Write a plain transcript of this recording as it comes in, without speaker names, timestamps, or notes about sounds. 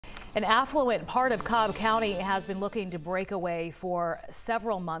An affluent part of Cobb County has been looking to break away for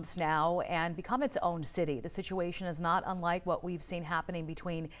several months now and become its own city. The situation is not unlike what we've seen happening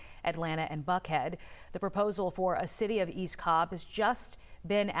between Atlanta and Buckhead. The proposal for a city of East Cobb has just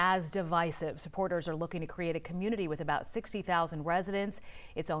been as divisive. Supporters are looking to create a community with about 60,000 residents,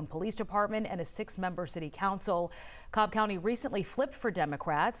 its own police department, and a 6-member city council. Cobb County recently flipped for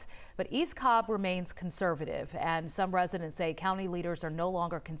Democrats, but East Cobb remains conservative, and some residents say county leaders are no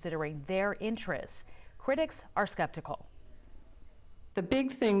longer considering their interests. Critics are skeptical. The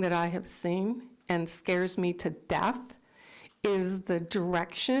big thing that I have seen and scares me to death is the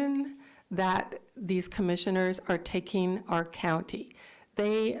direction that these commissioners are taking our county.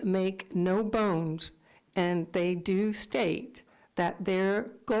 They make no bones, and they do state that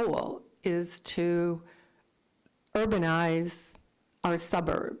their goal is to urbanize our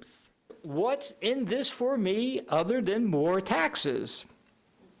suburbs. What's in this for me other than more taxes?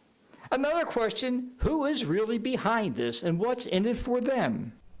 Another question, who is really behind this and what's in it for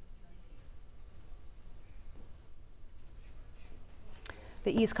them?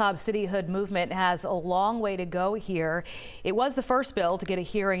 The East Cobb cityhood movement has a long way to go here. It was the first bill to get a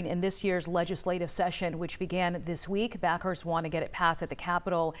hearing in this year's legislative session, which began this week. Backers want to get it passed at the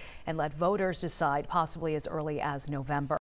Capitol and let voters decide, possibly as early as November.